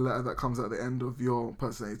a letter that comes at the end of your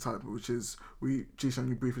personality type, which is Jishan,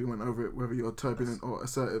 you briefly went over it, whether you're turbulent or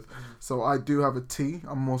assertive. So I do have a T.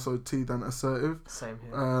 I'm more so T than assertive. Same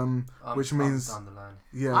here. Which means down the line.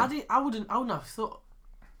 yeah. I wouldn't have thought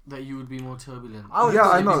that you would be more turbulent. I would Yeah,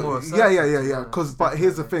 thought I you'd be know. more Yeah. assertive, But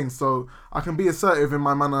here's the definitely. thing. So I can be assertive in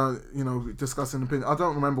my manner, discussing opinion. I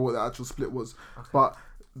don't remember what the actual split was, Okay. but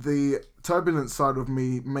the turbulent side of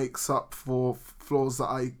me makes up for flaws that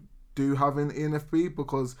I do have in ENFP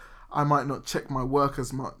because I might not check my work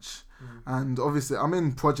as much. And obviously I'm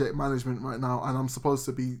in project management right now and I'm supposed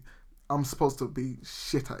to be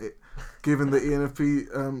shit at it. Given the ENFP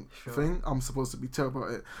Sure. thing, I'm supposed to be terrible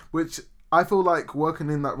at it, which I feel like working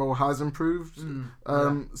in that role has improved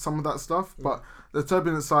some of that stuff, but the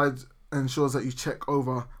turbulent side ensures that you check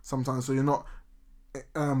over sometimes, so you're not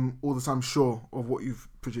all the time sure of what you've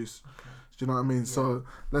produced. Do you know what I mean? Yeah. So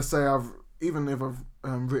let's say I've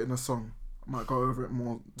written a song, I might go over it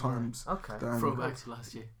more times. Okay. than- Throwback to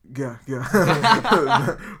last year. Yeah.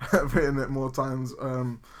 Written it more times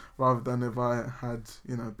rather than if I had,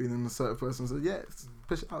 been an assertive person and said, yeah,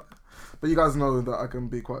 push it out. But you guys know that I can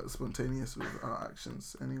be quite spontaneous with our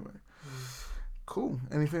actions anyway. Cool.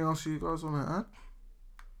 Anything else you guys want to add?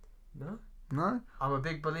 No. No? I'm a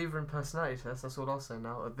big believer in personality tests. That's all I'll say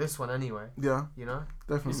now. This one anyway. Yeah, You know.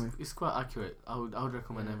 definitely. It's quite accurate. I would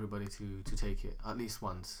recommend everybody to take it at least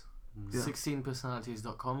once. Yeah.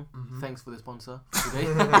 16personalities.com. Mhm. Thanks for the sponsor today.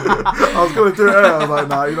 I was going to do it earlier. I was like,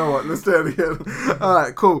 nah, you know what? Let's do it again. All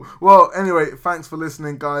right, cool. Well, anyway, thanks for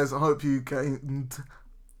listening, guys. I hope you gained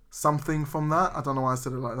something from that. I don't know why I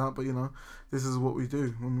said it like that, but you know, this is what we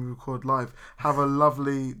do when we record live. Have a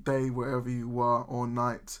lovely day wherever you are or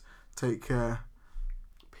night. Take care.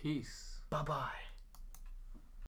 Peace. Bye bye.